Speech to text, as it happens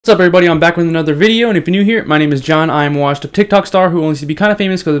What's up everybody, I'm back with another video, and if you're new here, my name is John. I am a washed up TikTok star who only used to be kind of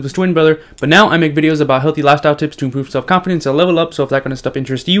famous because of his twin brother, but now I make videos about healthy lifestyle tips to improve self-confidence and level up, so if that kind of stuff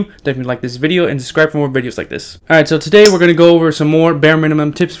interests you, definitely like this video and subscribe for more videos like this. Alright, so today we're going to go over some more bare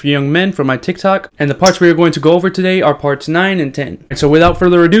minimum tips for young men from my TikTok, and the parts we are going to go over today are parts 9 and 10. And so without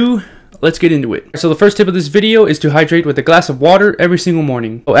further ado, let's get into it. So the first tip of this video is to hydrate with a glass of water every single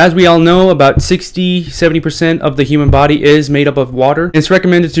morning. So as we all know, about 60-70% of the human body is made up of water. It's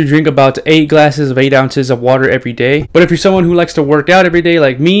recommended to drink about 8 glasses of 8 ounces of water every day. But if you're someone who likes to work out every day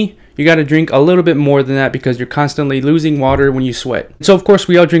like me, you got to drink a little bit more than that because you're constantly losing water when you sweat. So of course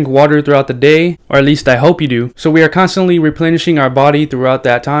we all drink water throughout the day, or at least I hope you do. So we are constantly replenishing our body throughout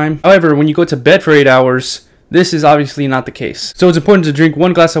that time. However, when you go to bed for 8 hours, this is obviously not the case. So it's important to drink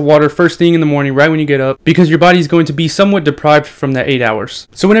 1 glass of water first thing in the morning right when you get up, because your body is going to be somewhat deprived from that 8 hours.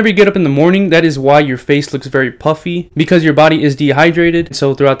 So whenever you get up in the morning, that is why your face looks very puffy, because your body is dehydrated.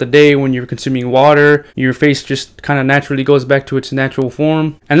 So throughout the day when you're consuming water, your face just kind of naturally goes back to its natural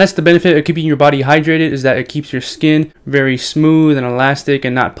form. And that's the benefit of keeping your body hydrated, is that it keeps your skin very smooth and elastic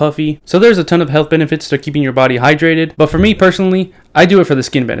and not puffy. So there's a ton of health benefits to keeping your body hydrated. But for me personally, I do it for the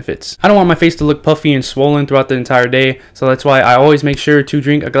skin benefits. I don't want my face to look puffy and swollen throughout the entire day, so that's why I always make sure to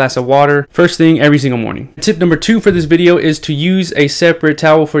drink a glass of water first thing every single morning. Tip number 2 for this video is to use a separate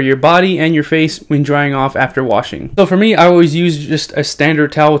towel for your body and your face when drying off after washing. So for me, I always use just a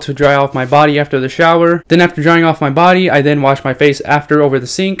standard towel to dry off my body after the shower. Then after drying off my body, I then wash my face after over the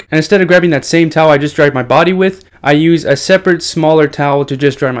sink. And instead of grabbing that same towel I just dried my body with, I use a separate smaller towel to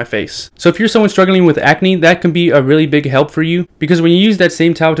just dry my face. So if you're someone struggling with acne, that can be a really big help for you, because when you use that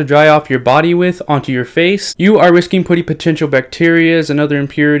same towel to dry off your body with onto your face, you are risking putting potential bacteria and other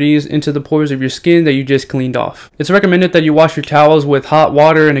impurities into the pores of your skin that you just cleaned off. It's recommended that you wash your towels with hot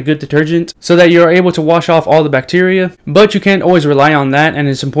water and a good detergent so that you're able to wash off all the bacteria, but you can't always rely on that, and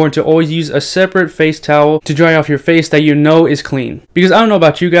it's important to always use a separate face towel to dry off your face that you know is clean. Because I don't know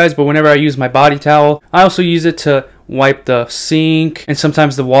about you guys, but whenever I use my body towel, I also use it to wipe the sink and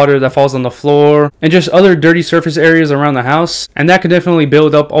sometimes the water that falls on the floor and just other dirty surface areas around the house, and that can definitely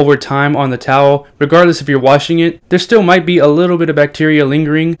build up over time on the towel. Regardless if you're washing it, there still might be a little bit of bacteria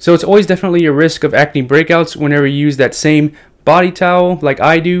lingering, so it's always definitely a risk of acne breakouts whenever you use that same body towel like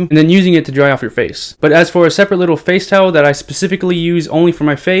I do, and then using it to dry off your face. But as for a separate little face towel that I specifically use only for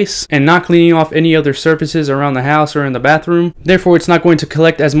my face and not cleaning off any other surfaces around the house or in the bathroom, therefore it's not going to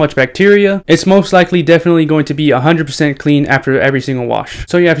collect as much bacteria, it's most likely definitely going to be 100% clean after every single wash.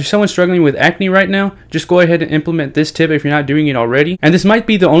 So yeah, if you're someone struggling with acne right now, just go ahead and implement this tip if you're not doing it already, and this might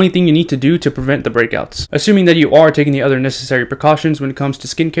be the only thing you need to do to prevent the breakouts, assuming that you are taking the other necessary precautions when it comes to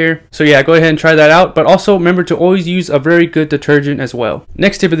skincare. So yeah, go ahead and try that out, but also remember to always use a very good detergent as well.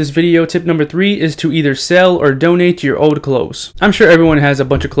 Next tip of this video, tip number 3, is to either sell or donate your old clothes. I'm sure everyone has a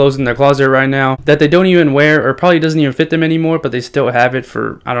bunch of clothes in their closet right now that they don't even wear, or probably doesn't even fit them anymore, but they still have it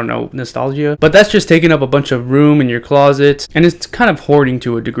for, I don't know, nostalgia. But that's just taking up a bunch of room in your closet, and it's kind of hoarding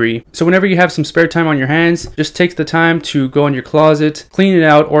to a degree. So whenever you have some spare time on your hands, just take the time to go in your closet, clean it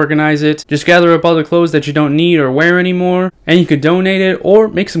out, organize it, just gather up all the clothes that you don't need or wear anymore, and you could donate it or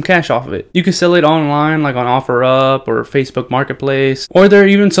make some cash off of it. You can sell it online like on OfferUp or Facebook Marketplace, or there are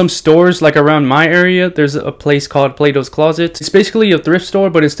even some stores like around my area. There's a place called Plato's Closet. It's basically a thrift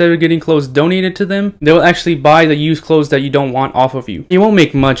store, but instead of getting clothes donated to them, they'll actually buy the used clothes that you don't want off of you. You won't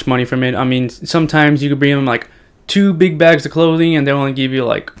make much money from it. I mean, sometimes you could bring them like 2 big bags of clothing and they'll only give you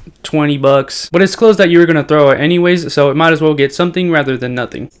like 20 bucks, but it's clothes that you're gonna throw out anyways, so it might as well get something rather than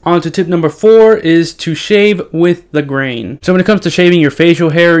nothing. On to tip number 4 is to shave with the grain. So when it comes to shaving your facial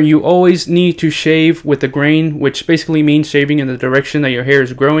hair, you always need to shave with the grain, which basically means shaving in the direction that your hair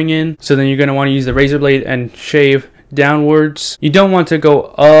is growing in. So then you're gonna want to use the razor blade and shave downwards. You don't want to go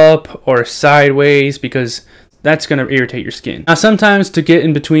up or sideways because that's going to irritate your skin. Now sometimes to get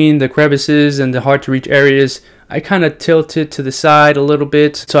in between the crevices and the hard to reach areas, I kind of tilt it to the side a little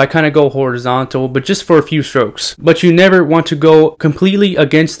bit, so I kind of go horizontal, but just for a few strokes. But you never want to go completely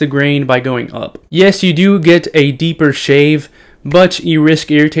against the grain by going up. Yes, you do get a deeper shave, but you risk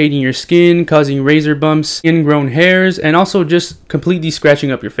irritating your skin, causing razor bumps, ingrown hairs, and also just completely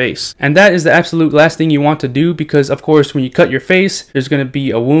scratching up your face. And that is the absolute last thing you want to do, because of course when you cut your face, there's going to be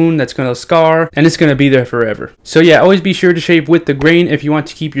a wound that's going to scar, and it's going to be there forever. So yeah, always be sure to shave with the grain if you want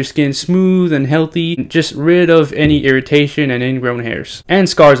to keep your skin smooth and healthy, just rid of any irritation and ingrown hairs. And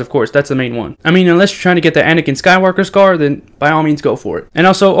scars, of course, that's the main one. I mean, unless you're trying to get the Anakin Skywalker scar, then by all means go for it. And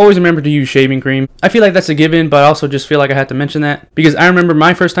also always remember to use shaving cream. I feel like that's a given, but I also just feel like I had to mention that that, because I remember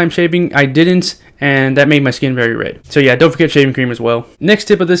my first time shaving, I didn't, and that made my skin very red. So yeah, don't forget shaving cream as well. Next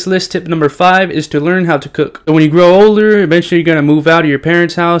tip of this list, tip number 5, is to learn how to cook. So when you grow older, eventually you're gonna move out of your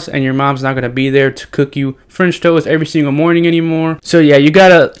parents' house, and your mom's not gonna be there to cook you French toast every single morning anymore. So yeah, you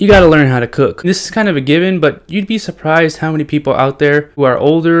gotta learn how to cook. This is kind of a given, but you'd be surprised how many people out there who are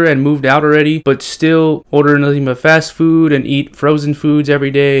older and moved out already, but still order nothing but fast food and eat frozen foods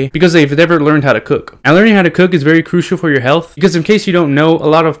every day because they've never learned how to cook. And learning how to cook is very crucial for your health, because in case you don't know,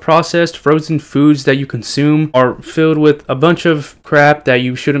 a lot of processed frozen foods that you consume are filled with a bunch of crap that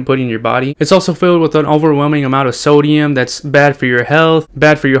you shouldn't put in your body. It's also filled with an overwhelming amount of sodium that's bad for your health,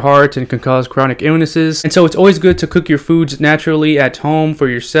 bad for your heart, and can cause chronic illnesses. And so it's always good to cook your foods naturally at home for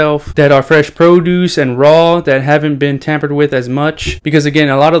yourself, that are fresh produce and raw, that haven't been tampered with as much, because again,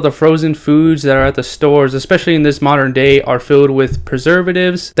 a lot of the frozen foods that are at the stores, especially in this modern day, are filled with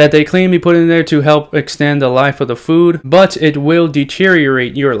preservatives that they claim to put in there to help extend the life of the food, but it will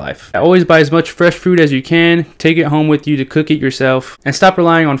deteriorate your life. Always buy as much fresh food as you can, take it home with you to cook it yourself, and stop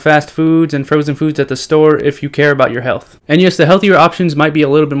relying on fast foods and frozen foods at the store if you care about your health. And yes, the healthier options might be a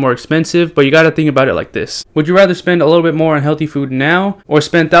little bit more expensive, but you gotta think about it like this. Would you rather spend a little bit more on healthy food now, or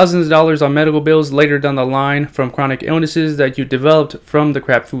spend thousands of dollars on medical bills later down the line from chronic illnesses that you developed from the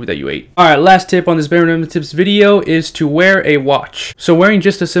crap food that you ate? Alright, last tip on this bare minimum tips video is to wear a watch. So wearing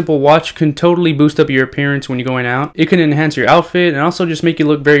just a simple watch can totally boost up your appearance when you're going out. It can enhance your outfit and also just make you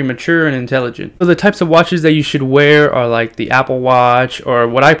look very mature and intelligent. So the types of watches that you should wear are like the Apple Watch, or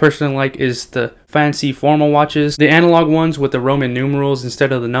what I personally like is the fancy formal watches, the analog ones with the Roman numerals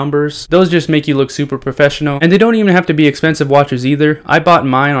instead of the numbers. Those just make you look super professional, and they don't even have to be expensive watches either. I bought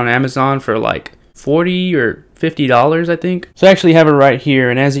mine on Amazon for like $40 or $50, I think. So I actually have it right here,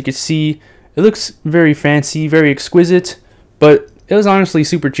 and as you can see, it looks very fancy, very exquisite, but it was honestly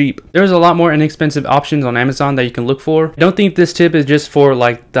super cheap. There's a lot more inexpensive options on Amazon that you can look for. I don't think this tip is just for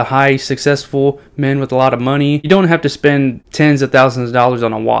like the high successful men with a lot of money. You don't have to spend tens of thousands of dollars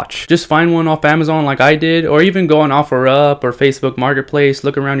on a watch. Just find one off Amazon like I did, or even go on OfferUp or Facebook Marketplace,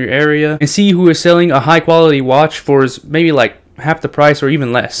 look around your area and see who is selling a high quality watch for maybe like half the price or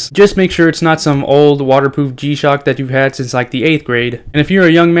even less. Just make sure it's not some old waterproof G-Shock that you've had since like the 8th grade. And if you're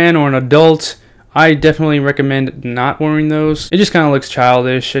a young man or an adult, I definitely recommend not wearing those. It just kind of looks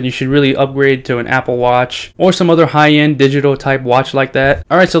childish, and you should really upgrade to an Apple Watch or some other high-end digital type watch like that.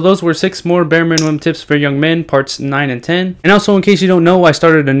 Alright, so those were 6 more bare minimum tips for young men, parts 9 and 10. And also, in case you don't know, I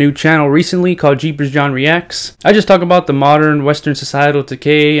started a new channel recently called Jeepers John Reacts. I just talk about the modern Western societal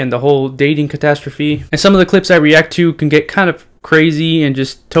decay and the whole dating catastrophe. And some of the clips I react to can get kind of crazy and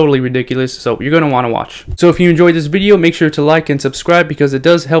just totally ridiculous, so you're going to want to watch. So if you enjoyed this video, make sure to like and subscribe, because it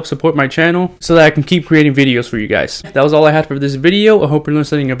does help support my channel so that I can keep creating videos for you guys. That was all I had for this video. I hope you learned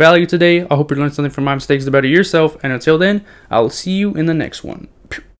something of value today. I hope you learned something from my mistakes to better yourself, and until then, I'll see you in the next one.